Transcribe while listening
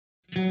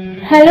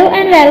Hello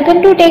and welcome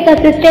to Tech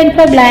Assistant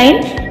for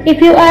Blind.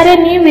 If you are a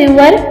new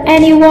viewer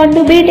and you want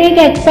to be tech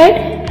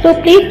expert, so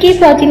please keep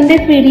watching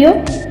this video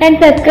and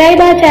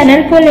subscribe our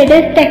channel for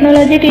latest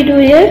technology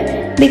tutorials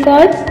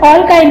because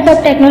all kinds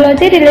of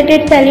technology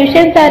related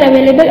solutions are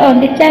available on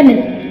this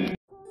channel.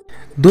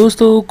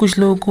 दोस्तों, कुछ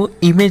लोगों को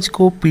image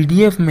को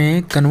PDF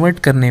में convert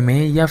करने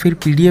में या फिर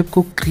पीडीएफ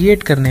को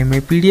क्रिएट करने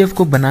में, पीडीएफ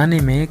को बनाने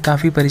में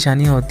काफ़ी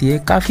परेशानी होती है।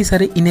 काफ़ी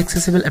सारे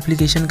इनएक्सेसिबल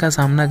एप्लीकेशन का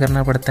सामना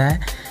करना पड़ता है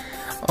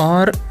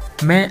और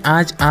मैं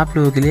आज आप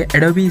लोगों के लिए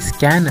एडोबी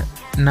स्कैन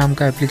नाम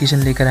का एप्लीकेशन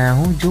लेकर आया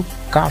हूं, जो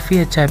काफ़ी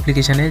अच्छा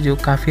एप्लीकेशन है, जो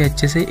काफ़ी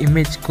अच्छे से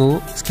इमेज को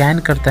स्कैन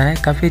करता है,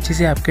 काफ़ी अच्छे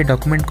से आपके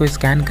डॉक्यूमेंट को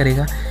स्कैन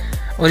करेगा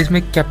और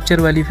इसमें कैप्चर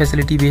वाली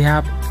फैसिलिटी भी है।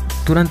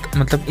 आप तुरंत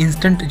मतलब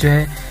इंस्टेंट जो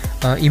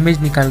है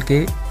इमेज निकाल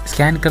के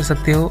स्कैन कर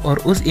सकते हो और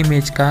उस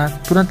इमेज का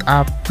तुरंत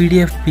आप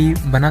पीडीएफ भी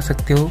बना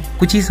सकते हो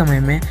कुछ ही समय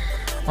में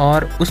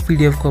और उस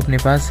पीडीएफ को अपने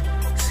पास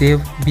सेव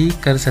भी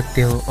कर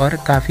सकते हो और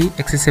काफ़ी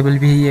एक्सेसिबल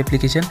भी है ये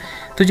एप्लीकेशन।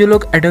 तो जो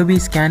लोग एडोबी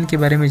स्कैन के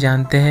बारे में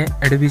जानते हैं,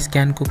 एडोबी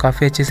स्कैन को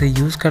काफ़ी अच्छे से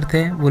यूज़ करते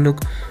हैं, वो लोग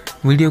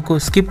वीडियो को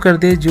स्किप कर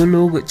दे। जो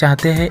लोग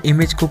चाहते हैं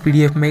इमेज को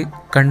पीडीएफ में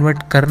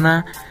कन्वर्ट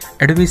करना,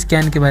 एडोबी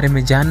स्कैन के बारे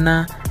में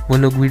जानना, वो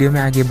लोग वीडियो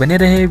में आगे बने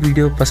रहे।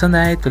 वीडियो पसंद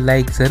आए तो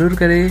लाइक ज़रूर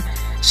करें,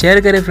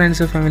 शेयर करें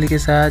फ्रेंड्स और फैमिली के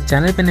साथ।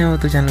 चैनल पे नए हो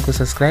तो चैनल को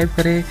सब्सक्राइब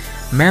करें।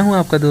 मैं हूं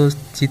आपका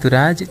दोस्त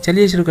जीतूराज।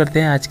 चलिए शुरू करते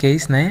हैं आज के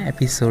इस नए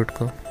एपिसोड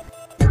को।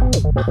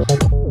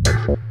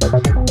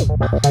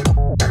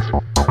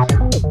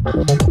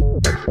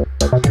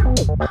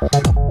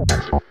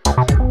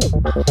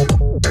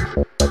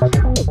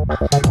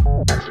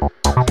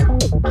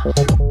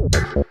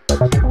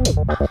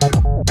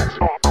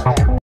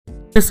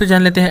 तो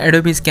जान लेते हैं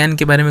एडोबी स्कैन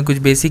के बारे में कुछ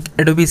बेसिक।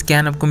 एडोबी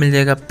स्कैन आपको मिल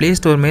जाएगा प्ले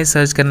स्टोर में,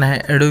 सर्च करना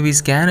है एडोबी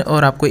स्कैन।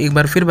 और आपको एक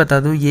बार फिर बता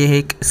दूं, ये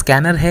एक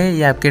स्कैनर है,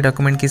 ये आपके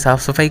डॉक्यूमेंट की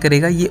साफ़ सफाई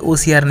करेगा। ये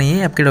ओसीआर नहीं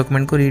है, आपके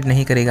डॉक्यूमेंट को रीड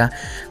नहीं करेगा।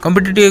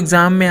 कॉम्पिटिटिव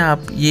एग्जाम में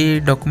आप ये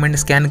डॉक्यूमेंट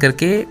स्कैन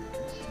करके,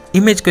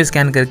 इमेज को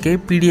स्कैन करके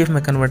पीडीएफ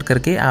में कन्वर्ट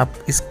करके आप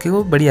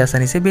इसको बड़ी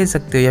आसानी से भेज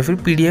सकते हो या फिर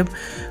पीडीएफ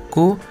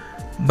को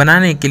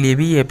बनाने के लिए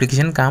भी ये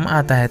एप्लीकेशन काम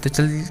आता है। तो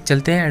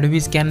चलते हैं एडोबी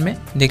स्कैन में,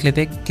 देख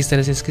लेते हैं किस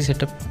तरह से इसकी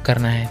सेटअप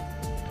करना है।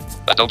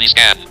 Adobe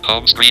Scan,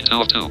 home screen 2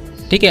 of 2.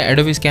 ठीक है,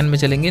 एडोबी स्कैन में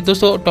चलेंगे।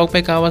 दोस्तों,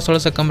 टॉकबैक का आवाज़ थोड़ा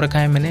सा कम रखा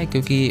है मैंने,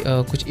 क्योंकि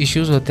कुछ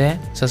इश्यूज़ होते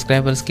हैं।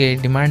 सब्सक्राइबर्स के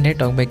डिमांड है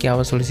टॉकबैक की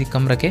आवाज़ थोड़ी सी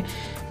कम रखे।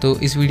 तो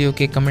इस वीडियो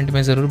के कमेंट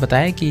में ज़रूर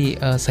बताएं कि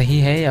सही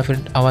है या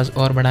फिर आवाज़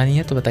और बढ़ानी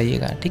है तो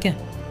बताइएगा, ठीक है।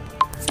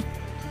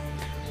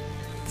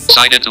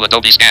 Sign into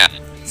Adobe Scan.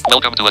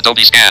 Welcome to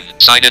Adobe Scan.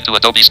 Sign into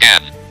Adobe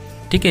Scan.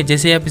 ठीक है,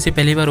 जैसे आप इसे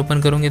पहली बार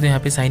ओपन करोगे तो यहाँ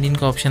पे साइन इन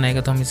का ऑप्शन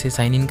आएगा, तो हम इसे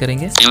साइन इन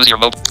करेंगे। Use your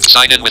mobile.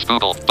 Sign in with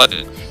Google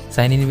button.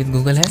 Sign in with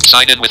Google है,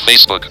 Sign in with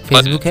Facebook.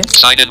 Facebook है,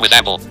 Sign in with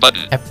Apple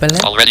button. Apple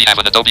है, Already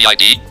have an Adobe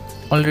ID.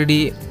 Already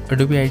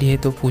Adobe ID है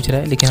तो पूछ रहा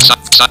है, लेकिन हम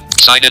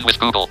Sign in with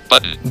Google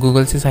button.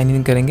 Google से साइन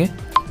इन करेंगे।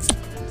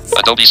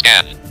 Adobe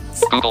Scan.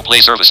 Google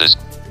Play Services.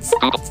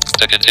 Google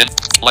Tech and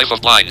Life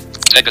of Blind.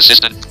 Tech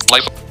Assistant.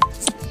 Life.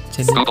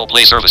 चलिए, Google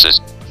Play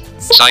Services.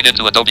 Sign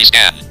into Adobe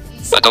Scan.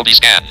 Adobe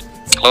Scan.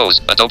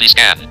 Close. Adobe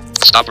Scan.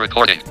 Stop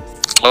recording.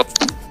 Close.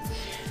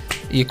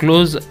 ये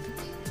close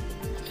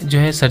जो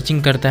है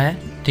searching करता है,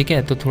 ठीक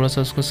है। तो थोड़ा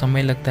सा उसको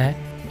समय लगता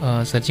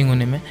है सर्चिंग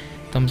होने में,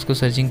 तो हम उसको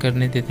सर्चिंग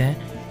करने देते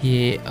हैं।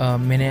 ये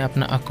मैंने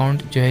अपना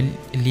अकाउंट जो है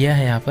लिया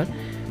है यहाँ पर,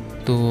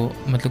 तो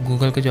मतलब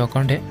गूगल का जो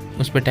अकाउंट है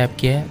उस पर टैप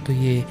किया है, तो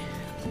ये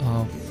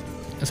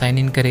साइन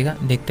इन करेगा।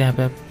 देखते हैं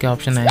यहाँ पे क्या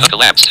ऑप्शन आया।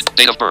 Collapsed.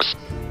 Date of birth.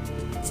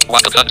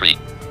 What country?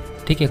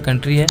 ठीक है,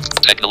 कंट्री है,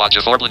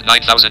 Technology Forward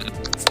 9000.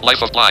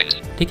 Life of Blind.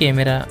 ठीक है।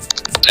 मेरा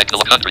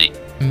Technical country.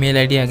 मेल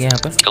आईडी आ गया यहाँ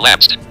पर।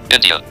 Collapsed.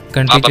 India.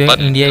 कंट्री Pop-up जो है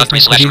button. इंडिया, Country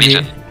इसमें slash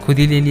region. खुद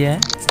ही ले लिया है।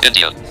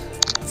 India.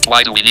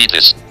 Why do we need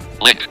this?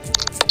 Link.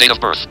 Date of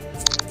birth.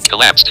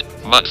 Collapsed.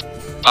 Month.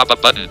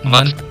 Pop-up button.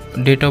 Month.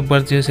 Date of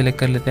birth जो सिलेक्ट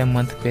कर लेते हैं,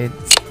 मंथ पे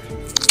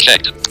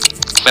Checked.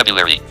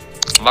 February.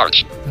 March.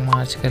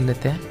 मार्च कर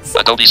लेते हैं।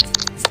 Adobe's.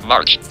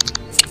 March.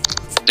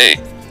 Day.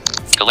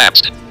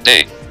 Collapsed.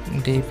 Day.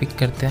 Day pick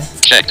करते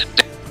हैं। Checked.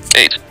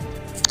 Date.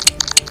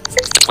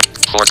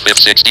 4th,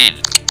 5th, 16.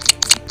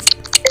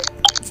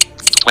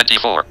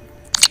 24.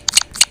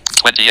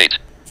 28.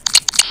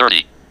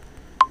 30.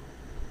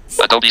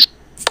 Adobe's.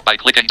 By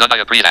clicking done, I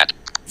agree that.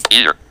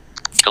 Year.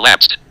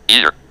 Collapsed.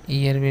 Year.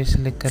 Year भी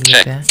सिलेक्ट कर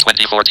लेते हैं। Check.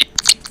 2014.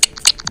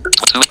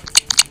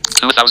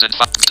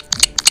 2005.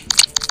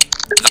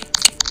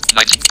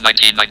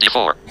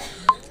 1994.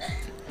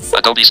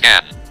 Adobe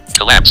Scan.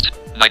 Collapsed.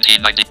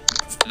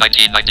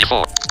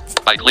 1994.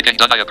 By clicking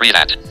done, I agree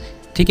that.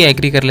 ठीक है,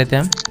 agree कर लेते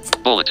हैं हम।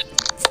 Bullet.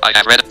 I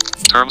have read.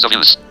 Terms of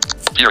use.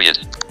 Period.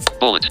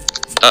 Bullet.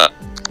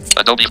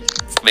 Adobe.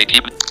 May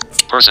keep.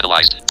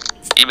 Personalized.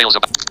 Emails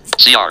about.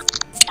 CR.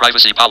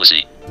 Privacy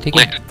policy. ठीक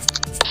है, Link.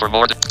 For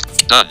more.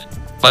 Done.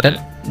 Button.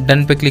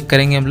 Done पे click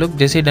करेंगे हम लोग।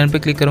 जैसे ही डन पे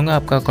क्लिक करूँगा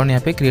आपका अकाउंट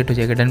यहाँ पे क्रिएट हो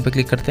जाएगा। डन पे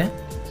क्लिक करते हैं,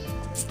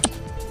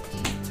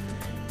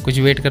 कुछ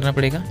वेट करना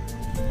पड़ेगा।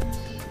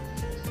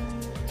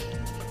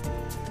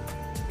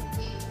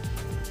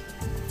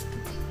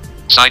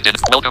 Signed in.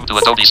 Welcome to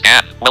Adobe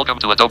Scan. Welcome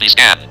to Adobe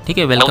Scan. ठीक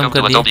है, वेलकम Welcome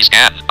कर to दिया। Adobe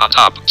Scan. On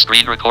top.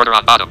 Screen recorder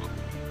on bottom.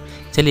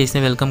 चलिए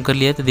इसने वेलकम कर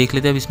लिया, तो देख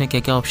लेते हैं अब इसमें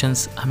क्या क्या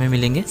ऑप्शंस हमें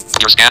मिलेंगे।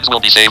 Your scans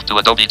will be saved to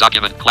Adobe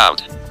Document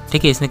Cloud.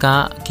 ठीक है, इसने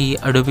कहा कि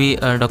Adobe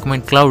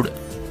डॉक्यूमेंट क्लाउड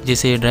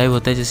जैसे ड्राइव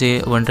होता है,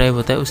 जैसे वन ड्राइव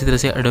होता है, उसी तरह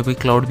से Adobe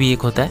क्लाउड भी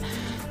एक होता है,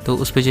 तो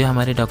उस पर जो है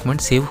हमारे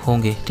डॉक्यूमेंट सेव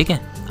होंगे। ठीक है,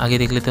 आगे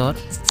देख लेते हैं और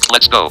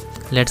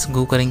लेट्स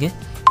गो करेंगे।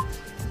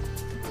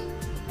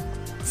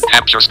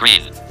 Capture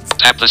screen.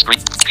 Tap the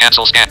screen.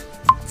 Cancel scan.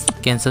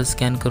 Cancel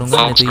scan करूंगा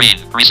Home मैं तो ये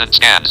screen. Recent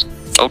scans.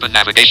 Open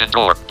navigation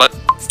drawer. But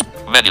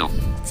menu.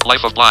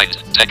 Life of blind.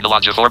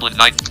 Technology Forland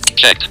 9.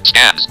 Checked.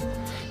 Scans.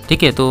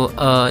 ठीक है, तो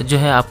जो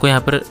है आपको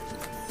यहाँ पर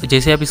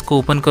जैसे आप इसको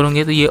ओपन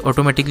करोगे तो ये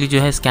ऑटोमेटिकली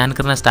जो है स्कैन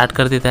करना स्टार्ट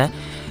कर देता है,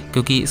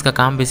 क्योंकि इसका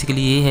काम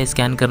बेसिकली ये है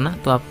स्कैन करना।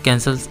 तो आप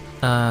कैंसिल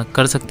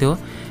कर सकते हो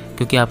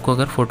क्योंकि आपको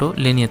अगर फ़ोटो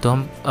लेनी है। तो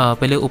हम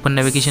पहले ओपन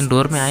नेविगेशन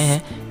डोर में आए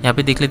हैं, यहाँ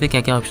पे देख लेते हैं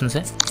क्या क्या ऑप्शन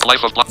है।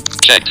 Life of blind.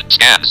 Checked.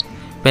 Scans.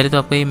 पहले तो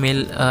आपका ये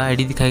मेल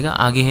आईडी दिखाएगा,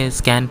 आगे है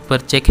स्कैन पर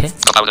चेक है,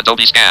 About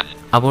Adobe Scan.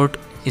 अबाउट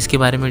इसके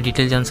बारे में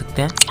डिटेल जान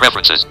सकते हैं।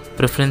 Preferences.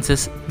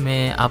 प्रेफरेंसेस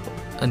में आप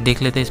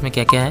देख लेते हैं इसमें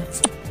क्या क्या है।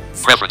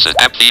 Preferences.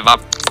 App theme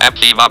up.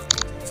 App theme up.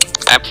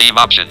 App theme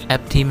option.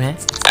 App theme है,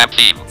 App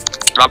theme.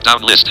 Drop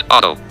down list.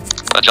 Auto.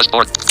 Adjust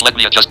board. Let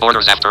me adjust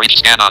borders after each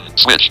scan on.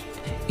 Switch.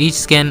 Each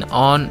scan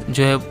on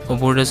जो है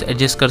borders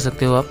adjust कर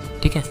सकते हो आप।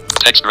 ठीक है,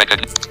 Text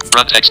recognition.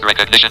 Run text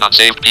recognition on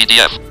saved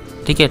PDF.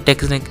 ठीक है,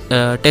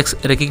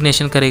 टेक्स्ट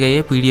रिकग्निशन करेगा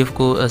ये पीडीएफ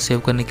को सेव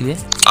करने के लिए।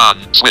 On.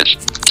 Switch.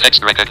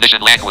 Text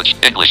recognition language.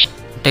 English.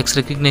 Text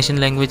recognition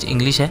language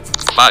English है।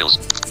 Files.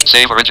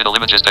 Save original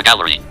images to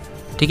gallery.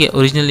 ठीक है,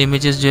 ओरिजिनल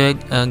इमेजेस जो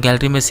है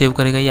गैलरी में सेव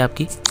करेगा ये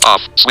आपकी।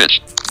 Off. Switch.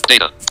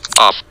 Data.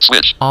 Off.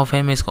 Switch. Of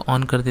है, मैं इसको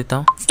ऑन कर देता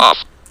हूँ।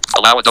 Off.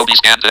 Allow Adobe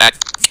Scan to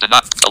act. Do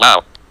not allow.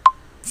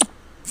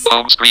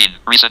 Home screen.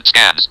 Recent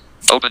scans.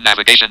 Open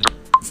navigation.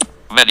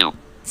 Menu.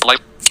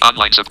 Life.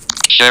 Online sub.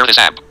 Share this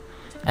app.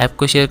 App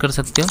को शेयर कर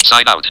सकते हो,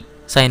 Sign out.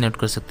 साइन आउट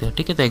कर सकते हो।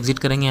 ठीक है, तो एग्जिट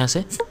करेंगे यहाँ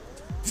से।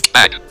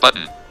 Back.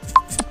 Button.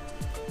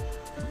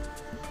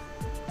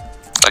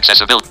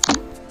 Accessibility.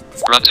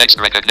 Run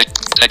text recognition.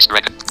 Text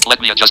rec. Let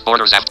me adjust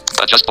borders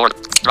after. Adjust border.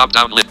 Drop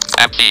down list.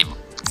 App theme.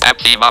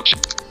 App theme option.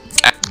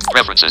 App.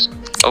 Preferences.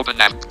 Open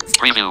nav.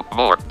 Preview.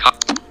 More.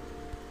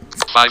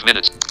 5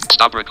 minutes.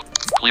 Stop rec.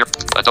 Clear.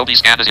 Adobe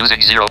Scan is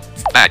using 0.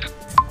 Back.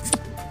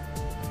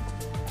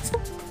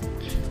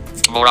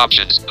 More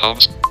options.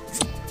 Homes.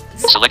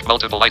 Select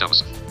multiple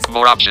items.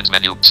 More options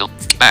menu.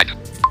 Back.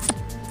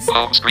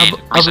 Home screen.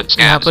 Recent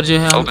यहाँ scans. पर जो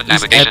है हम Open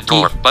इस navigation app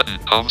door. Button.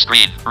 Home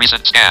screen.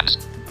 Recent scans.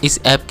 इस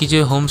app की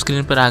जो home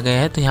screen पर आ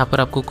गया है, तो यहाँ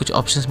पर आपको कुछ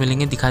ऑप्शंस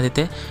मिलेंगे, दिखा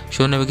देते हैं।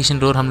 शो नेविगेशन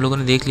डोर हम लोगों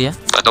ने देख लिया।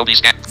 Adobe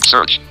Scan.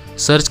 Search.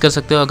 सर्च कर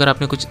सकते हो अगर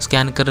आपने कुछ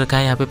स्कैन कर रखा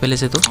है यहाँ पे पहले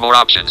से। तो More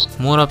options.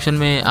 मोर ऑप्शन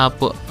में आप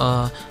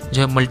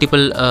जो है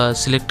मल्टीपल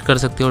सिलेक्ट कर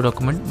सकते हो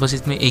डॉक्यूमेंट, बस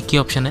इसमें एक ही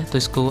ऑप्शन है, तो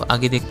इसको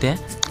आगे देखते हैं।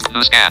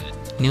 New scan.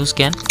 New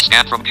scan,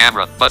 Scan from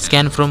camera. Button.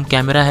 Scan from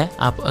camera है,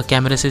 आप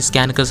कैमरे से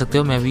स्कैन कर सकते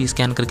हो। मैं भी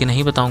स्कैन करके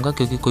नहीं बताऊंगा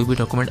क्योंकि कोई भी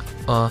डॉक्यूमेंट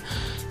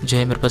जो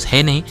है मेरे पास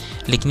है नहीं,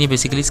 लेकिन ये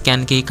बेसिकली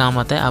स्कैन के ही काम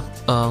आता है।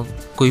 आप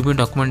कोई भी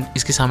डॉक्यूमेंट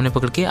इसके सामने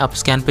पकड़ के आप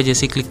स्कैन पे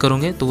जैसे ही क्लिक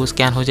करोगे तो वो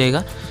स्कैन हो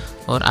जाएगा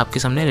और आपके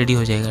सामने रेडी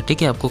हो जाएगा।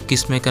 ठीक है, आपको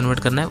किस में कन्वर्ट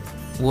करना है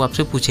वो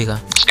आपसे पूछेगा।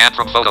 Scan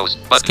from photos.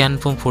 Button. Scan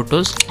from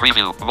photos,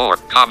 Preview. More.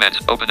 Comment.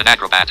 Open an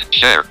Acrobat.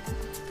 Share.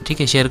 ठीक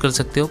है, शेयर कर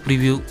सकते हो,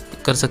 प्रीव्यू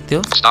कर सकते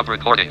हो। Stop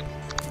recording.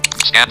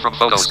 Scan from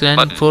photos. Scan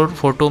Button. For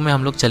photo में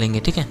हम लोग चलेंगे।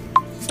 ठीक है,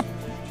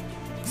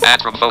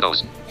 Add from photos.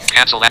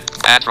 Cancel that.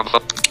 Add from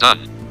done.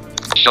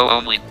 Show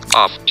only.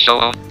 Off. Show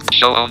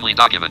only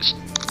documents.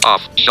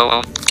 Off. Show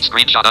on.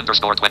 Screenshot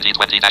underscore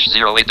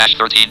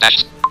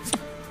 2020-08-13-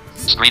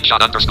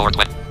 Screenshot underscore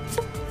 20.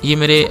 ये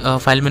मेरे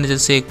फाइल मैनेजर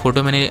से एक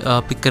फ़ोटो मैंने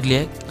पिक कर लिया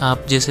है।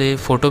 आप जैसे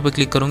फ़ोटो पे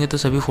क्लिक करोगे तो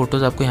सभी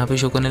फ़ोटोज़ आपको यहाँ पे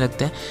शो करने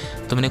लगते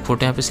हैं। तो मैंने एक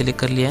फ़ोटो यहाँ पे सिलेक्ट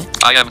कर लिया है।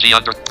 IMG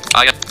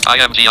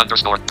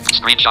underscore.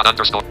 Screenshot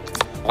underscore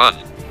 1.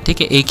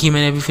 ठीक है, एक ही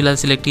मैंने अभी फ़िलहाल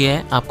सिलेक्ट किया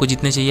है, आपको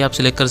जितने चाहिए आप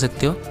सिलेक्ट कर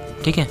सकते हो।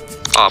 ठीक है,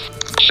 Off.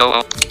 Show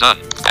on. Done.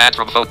 Add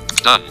from photo.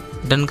 Done.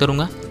 Done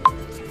करूँगा।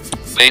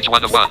 Page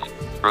 1 of 1.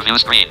 Review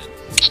screen.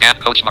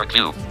 Scan coach mark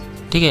view.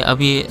 ठीक है,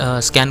 अब ये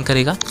स्कैन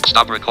करेगा।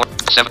 Stop record.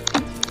 7.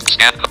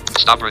 Scan.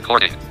 Stop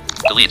recording.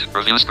 Delete.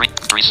 Review screen.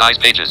 Resize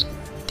pages.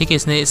 ठीक है,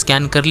 इसने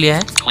स्कैन कर लिया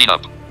है। Clean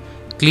up.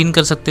 क्लीन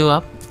कर सकते हो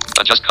आप,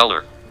 Adjust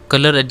color.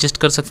 कलर एडजस्ट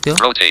कर सकते हो,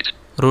 Rotate.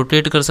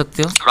 रोटेट कर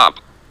सकते हो, Crop.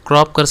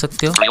 क्रॉप कर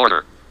सकते हो,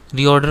 Reorder.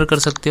 रीऑर्डर कर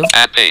सकते हो।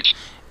 Add page.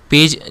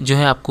 पेज जो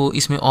है आपको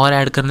इसमें और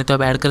ऐड करने तो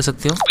आप ऐड कर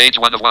सकते हो। Page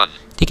 1 of 1.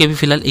 ठीक है, अभी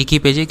फिलहाल एक ही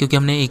पेज है क्योंकि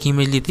हमने एक ही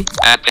इमेज ली थी।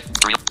 Add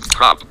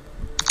crop.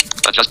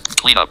 Adjust.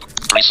 Clean up.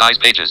 Resize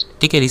pages.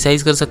 ठीक है,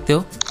 रिसाइज कर सकते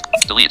हो,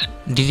 Delete.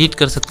 डिलीट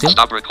कर सकते हो।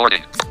 Stop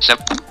recording.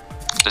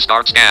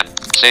 Discard scan.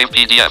 Save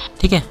PDF.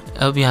 ठीक है,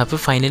 अब यहाँ पे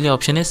फाइनली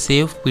ऑप्शन है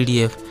सेव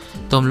पीडीएफ,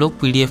 तो हम लोग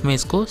पीडीएफ में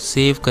इसको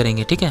सेव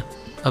करेंगे। ठीक है,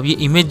 अब ये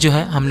इमेज जो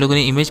है हम लोगों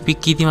ने इमेज पिक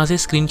की थी वहाँ से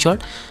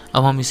स्क्रीनशॉट,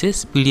 अब हम इसे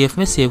पीडीएफ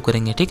में सेव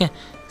करेंगे। ठीक है,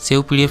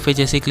 सेव पीडीएफ पे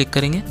जैसे क्लिक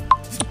करेंगे,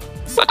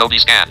 Adobe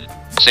Scan.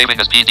 Saving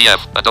as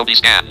PDF. Adobe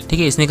Scan. ठीक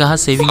है, इसने कहा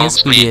saving Home as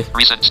screen. PDF.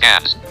 Recent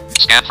scans.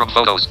 Scan from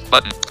photos.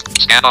 Button.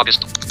 Scan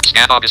August.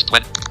 Scan August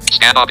 20.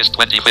 Scan August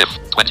 25th,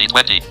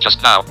 2020.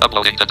 Just now.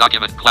 Uploading to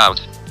document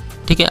cloud.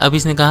 ठीक है, अब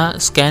इसने कहा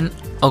scan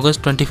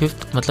अगस्त 25,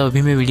 मतलब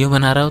अभी मैं वीडियो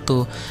बना रहा हूँ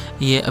तो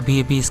ये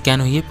अभी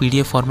स्कैन हुई है,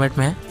 PDF फॉर्मेट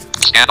में है।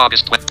 Scan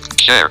August 20.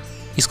 Share.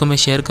 इसको मैं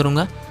शेयर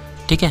करूँगा,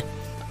 ठीक है।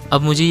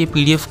 अब मुझे ये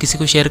PDF किसी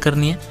को शेयर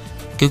करनी है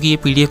क्योंकि ये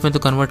PDF में तो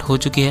कन्वर्ट हो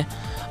चुकी है।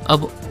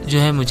 अब जो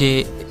है मुझे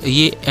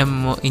ये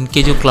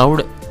इनके जो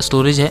क्लाउड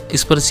स्टोरेज है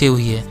इस पर सेव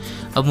हुई है।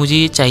 अब मुझे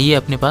ये चाहिए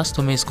अपने पास,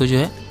 तो मैं इसको जो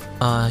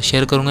है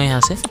शेयर करूँगा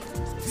यहाँ से।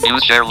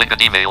 Use share link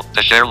and email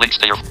to share links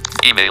to your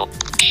email.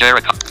 Share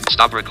a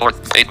stop record.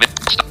 8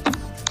 minutes. Stop.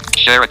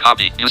 Share a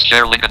copy. Use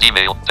share link and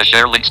email to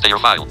share links to your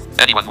file.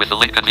 Anyone with the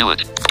link can view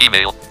it.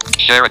 Email.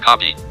 Share a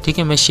copy. ठीक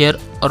है, मैं share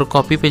और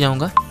copy पे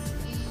जाऊँगा।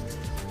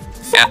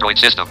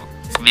 Android system.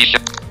 Me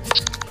share.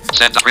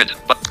 Send a print.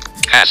 But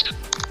cast.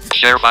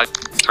 Share file.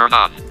 Turn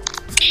on.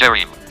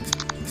 Sharing.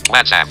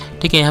 WhatsApp.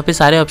 ठीक है, यहाँ पे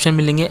सारे ऑप्शन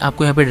मिलेंगे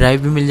आपको। यहाँ पे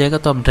ड्राइव भी मिल जाएगा,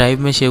 तो आप ड्राइव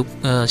में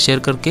शेयर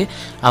करके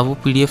आप वो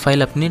PDF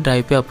फाइल अपनी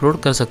ड्राइव पे अपलोड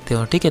कर सकते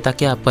हो, ठीक है,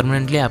 ताकि आप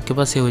परमानेंटली आपके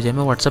पास सेव हो जाए।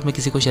 मैं व्हाट्सएप में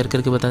किसी को शेयर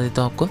करके बता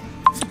देता हूँ आपको।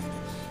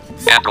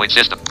 Android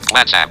system.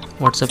 WhatsApp.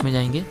 व्हाट्सएप में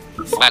जाएंगे,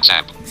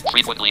 WhatsApp.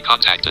 Frequently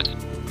contacted.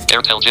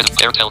 Airtel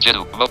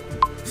Jidu.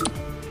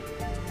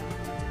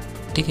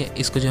 ठीक है,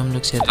 इसको जो हम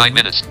लोग शेयर 9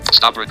 करेंगे। minutes.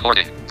 Stop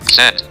recording.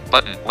 Send.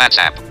 Button.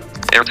 WhatsApp.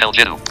 Airtel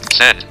Jidu.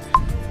 Send.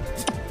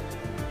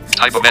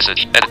 Type a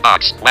message. Edit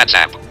box.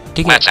 WhatsApp.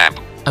 ठीक है, WhatsApp.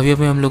 अभी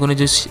हम लोगों ने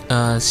जो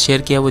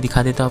शेयर किया वो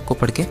दिखा देता हूँ आपको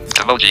पढ़ के।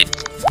 Emoji.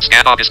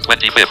 Scan August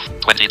 25th,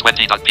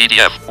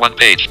 2020.pdf. 1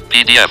 page.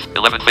 PDF.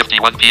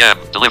 11:51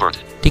 p.m. Delivered.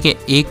 ठीक है,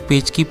 एक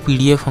पेज की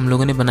PDF हम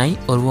लोगों ने बनाई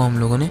और वो हम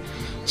लोगों ने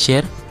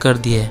शेयर कर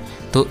दी है।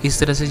 तो इस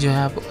तरह से जो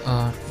है आप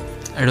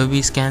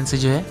Adobe स्कैन से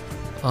जो है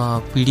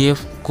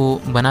PDF को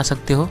बना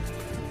सकते हो,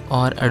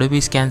 और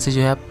Adobe स्कैन से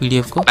जो है आप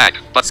PDF को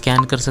Back. But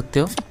स्कैन कर सकते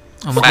हो,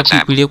 मतलब कि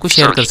WhatsApp. PDF को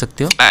शेयर कर Search.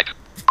 सकते हो। Back.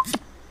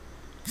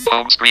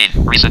 Home screen.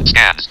 Recent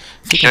scans.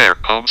 ठीक है, Share.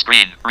 Home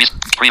screen.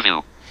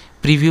 Preview.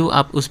 Preview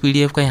आप उस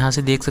PDF का यहाँ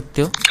से देख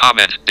सकते हो।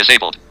 Comment.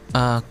 Disabled.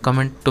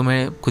 कमेंट तो मैं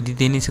खुद ही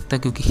दे नहीं सकता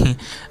क्योंकि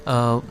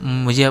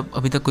मुझे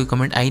अभी तक कोई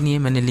कमेंट आई नहीं है,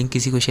 मैंने लिंक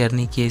किसी को शेयर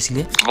नहीं किया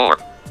इसलिए। More.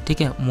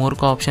 ठीक है, मोर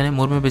का ऑप्शन है।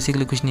 मोर में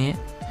बेसिकली कुछ नहीं है,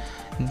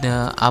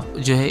 आप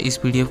जो है इस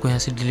PDF को यहाँ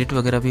से डिलीट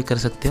वगैरह भी कर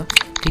सकते हो,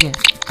 ठीक है।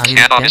 आगे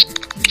Scan देखते हैं। August.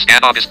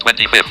 Scan August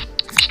 25th.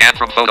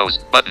 Scan from photos.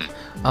 Button.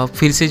 अब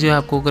फिर से जो है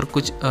आपको अगर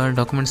कुछ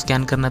डॉक्यूमेंट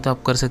स्कैन करना है तो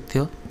आप कर सकते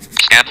हो,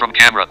 Scan from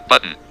camera.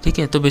 Button. ठीक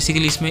है। तो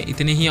बेसिकली इसमें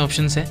इतने ही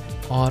ऑप्शंस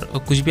हैं और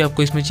कुछ भी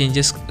आपको इसमें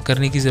चेंजेस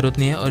करने की ज़रूरत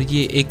नहीं है, और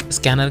ये एक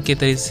स्कैनर के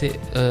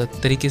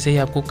तरीके से ही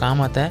आपको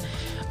काम आता है,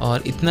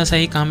 और इतना सा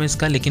ही काम है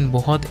इसका, लेकिन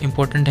बहुत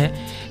इंपॉर्टेंट है।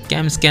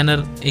 कैम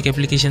स्कैनर एक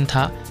एप्लीकेशन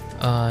था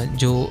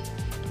जो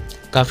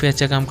काफ़ी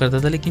अच्छा काम करता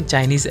था, लेकिन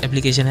चाइनीज़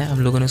एप्लीकेशन है, हम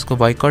लोगों ने उसको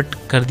बॉयकॉट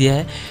कर दिया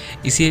है।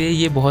 इसीलिए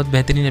ये बहुत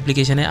बेहतरीन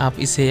एप्लीकेशन है। आप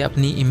इससे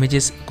अपनी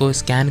इमेजेस को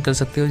स्कैन कर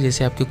सकते हो,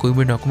 जैसे आपके कोई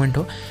भी डॉक्यूमेंट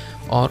हो,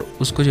 और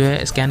उसको जो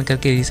है स्कैन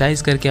करके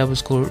रिसाइज़ करके आप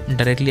उसको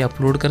डायरेक्टली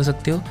अपलोड कर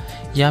सकते हो,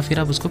 या फिर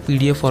आप उसको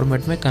PDF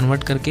फॉर्मेट में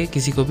कन्वर्ट करके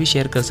किसी को भी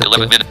शेयर कर सकते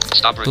 11 हो। minutes.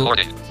 Stop तो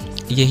recording.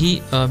 यही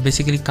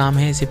बेसिकली काम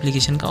है इस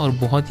एप्लीकेशन का, और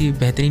बहुत ही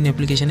बेहतरीन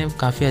एप्लीकेशन है।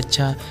 काफ़ी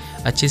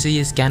अच्छे से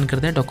ये स्कैन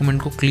करता है,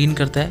 डॉक्यूमेंट को क्लीन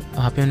करता है।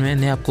 वहाँ पे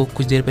मैंने आपको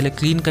कुछ देर पहले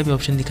क्लीन का भी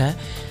ऑप्शन दिखाया,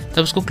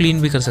 तब उसको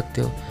क्लीन भी कर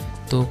सकते हो।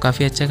 तो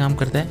काफ़ी अच्छा काम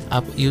करता है,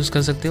 आप यूज़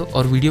कर सकते हो।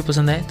 और वीडियो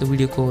पसंद आए तो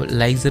वीडियो को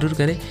लाइक ज़रूर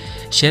करें,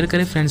 शेयर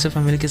करें फ्रेंड्स और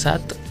फैमिली के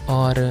साथ,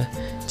 और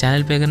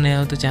चैनल पे अगर नया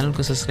हो तो चैनल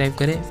को सब्सक्राइब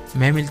करें।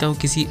 मैं मिलता हूँ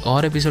किसी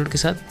और एपिसोड के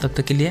साथ, तब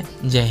तक के लिए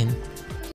जय हिंद।